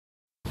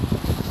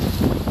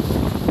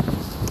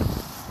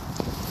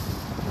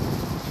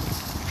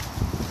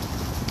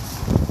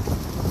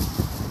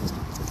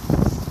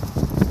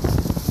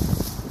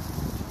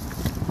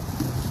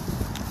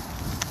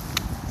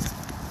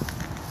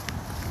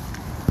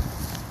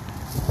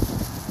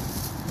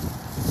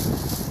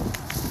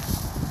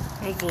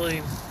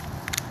hopefully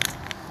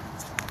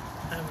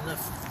I have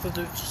enough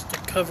footage to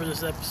cover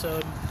this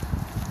episode.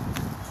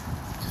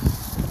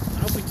 I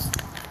hope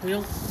we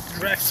don't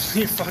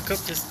drastically fuck up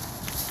this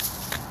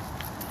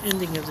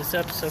ending of this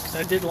episode, because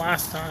I did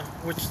last time,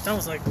 which that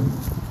was like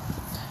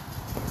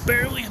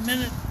barely a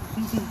minute.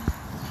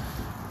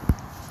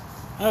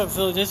 I have a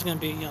feeling this is going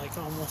to be like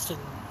almost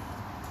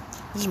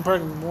this is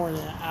probably more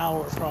than an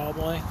hour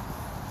probably.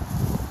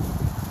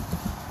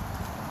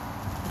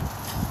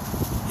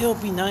 It'll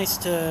be nice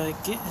to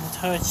get in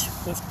touch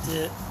with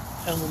the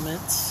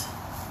elements,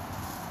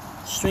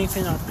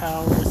 strengthen our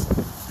powers,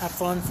 have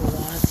fun for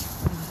once.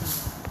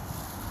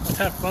 Let's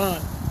have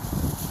fun.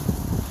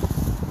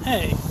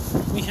 Hey,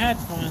 we had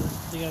fun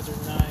the other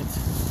night.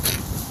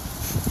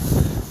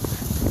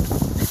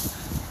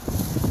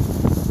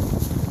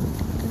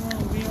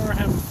 Well, we are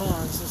having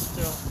fun, so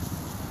still.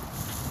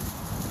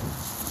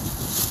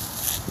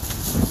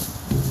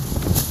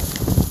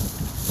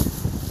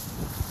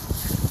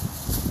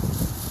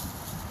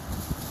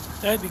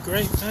 That'd be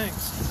great,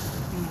 thanks.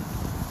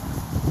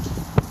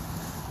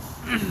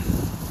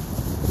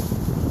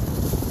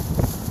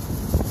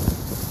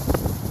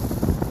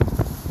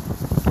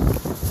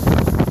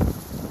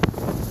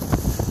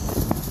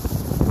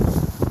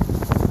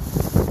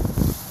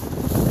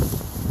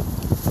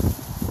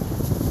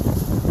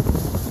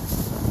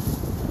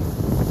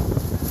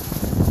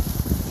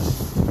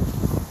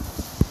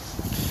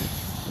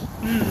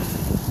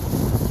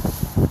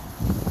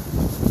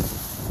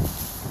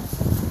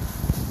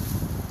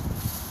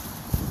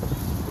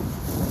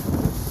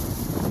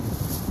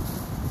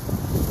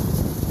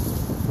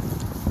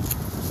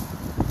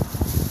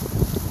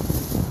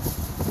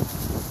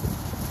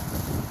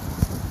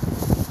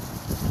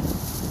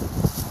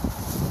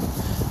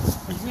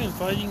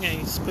 Inviting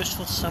a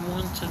special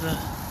someone to the...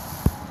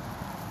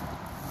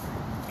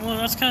 Well,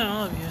 that's kind of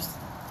obvious.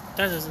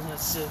 That doesn't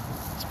exist.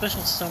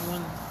 Special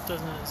someone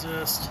doesn't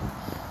exist.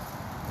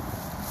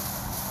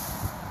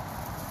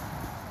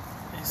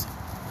 He's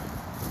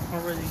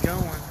already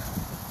going.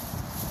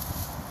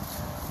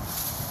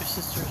 Your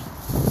sister.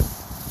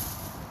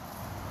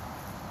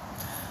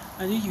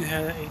 I knew you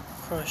had a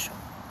crush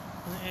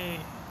on a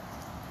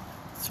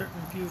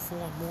certain beautiful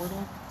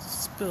immortal.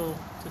 Spill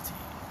the tea.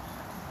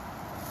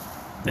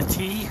 The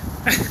tea?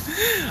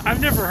 I've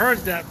never heard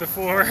that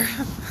before.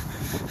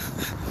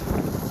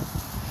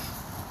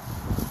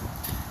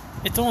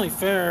 It's only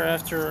fair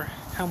after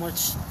how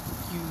much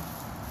you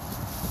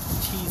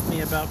teased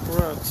me about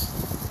Brooks.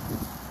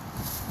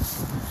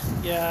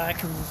 Yeah, I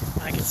can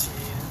see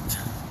it.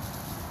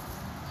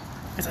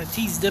 Because I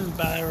teased him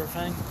about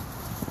everything.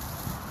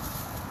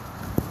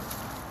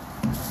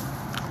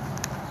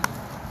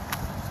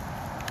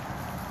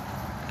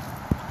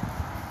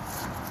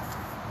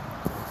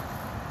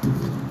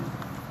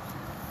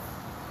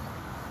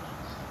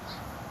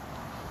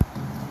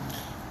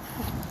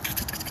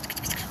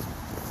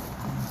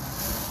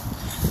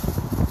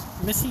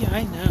 Missy,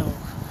 I know.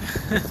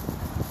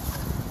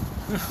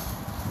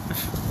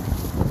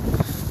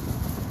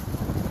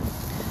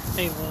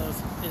 Hey,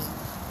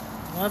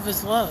 love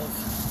is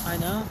love. I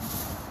know.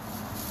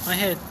 I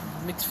had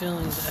mixed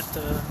feelings at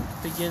the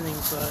beginning,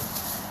 but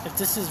if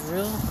this is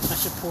real, I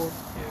support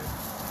you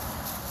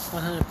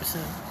 100%.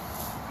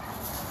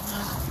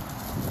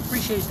 I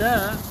appreciate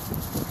that.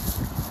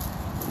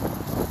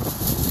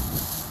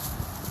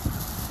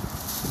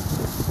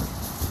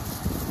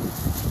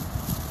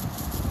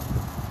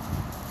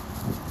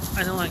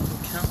 I know I can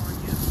count on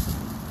you.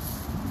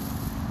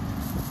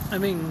 I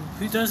mean,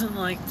 who doesn't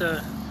like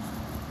the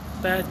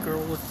bad girl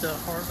with the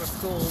heart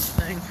of gold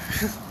thing?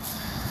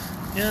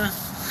 Yeah.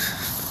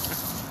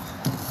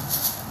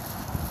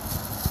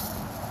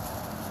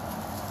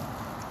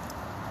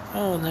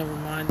 Oh, never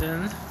mind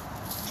then.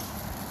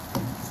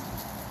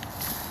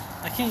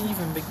 I can't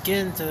even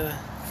begin to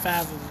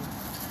fathom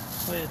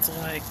what it's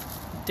like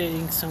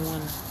dating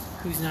someone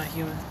who's not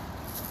human.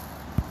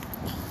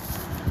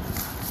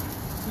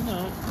 You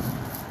know.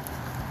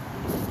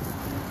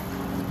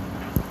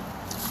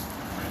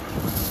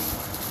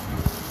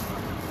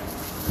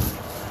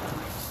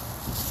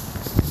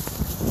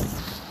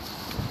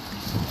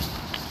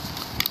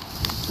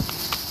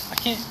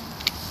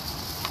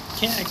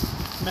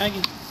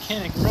 Maggie,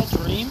 can a girl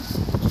dream?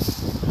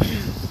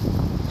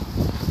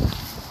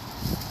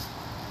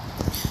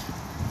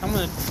 I'm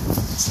gonna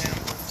stand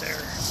up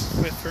there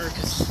with her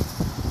because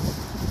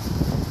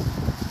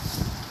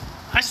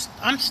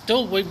I'm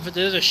still waiting for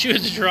the other shoe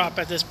to drop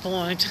at this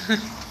point.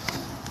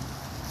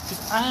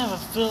 Because I have a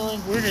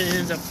feeling we're gonna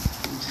end up.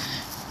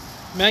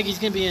 Maggie's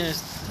gonna be in a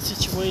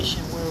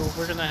situation where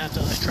we're gonna have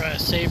to like try to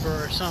save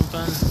her or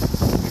something.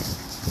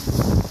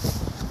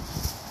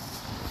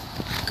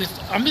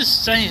 I'm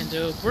just saying,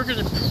 dude, we're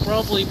gonna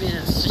probably be in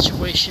a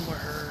situation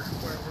where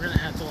we're gonna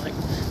have to like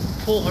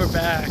pull her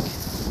back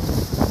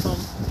from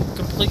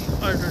complete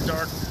utter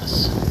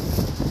darkness.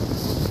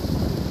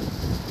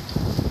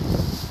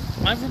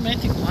 My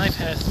romantic life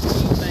has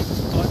anything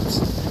but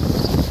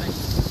something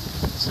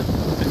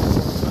similar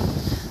before, but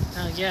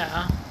now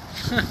yeah.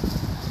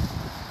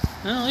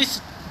 Well, at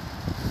least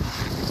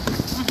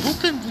I'm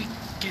hoping we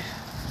get.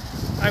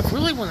 I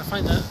really want to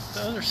find the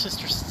other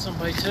sister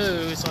somebody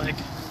too. It's like,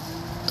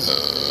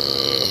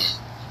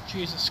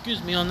 Jesus,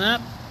 excuse me on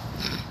that.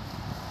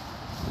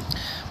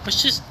 But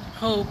just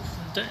hope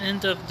the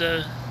end of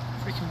the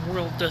freaking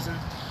world doesn't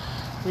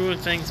ruin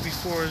things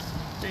before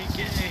they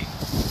get a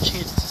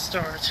chance to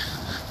start.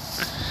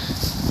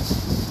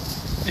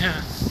 Yeah.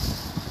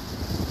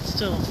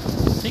 Still,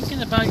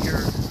 thinking about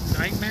your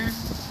nightmare?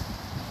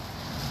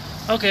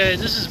 Okay,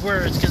 this is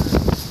where it's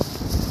gonna...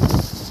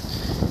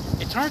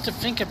 It's hard to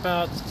think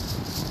about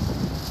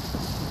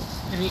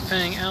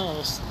anything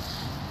else,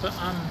 but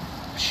I'm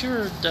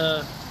sure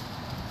the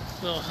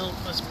will help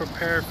us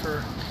prepare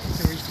for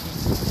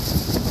everything.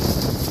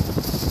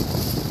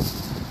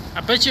 I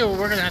bet you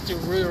we're gonna have to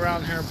root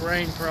around her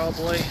brain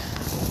probably.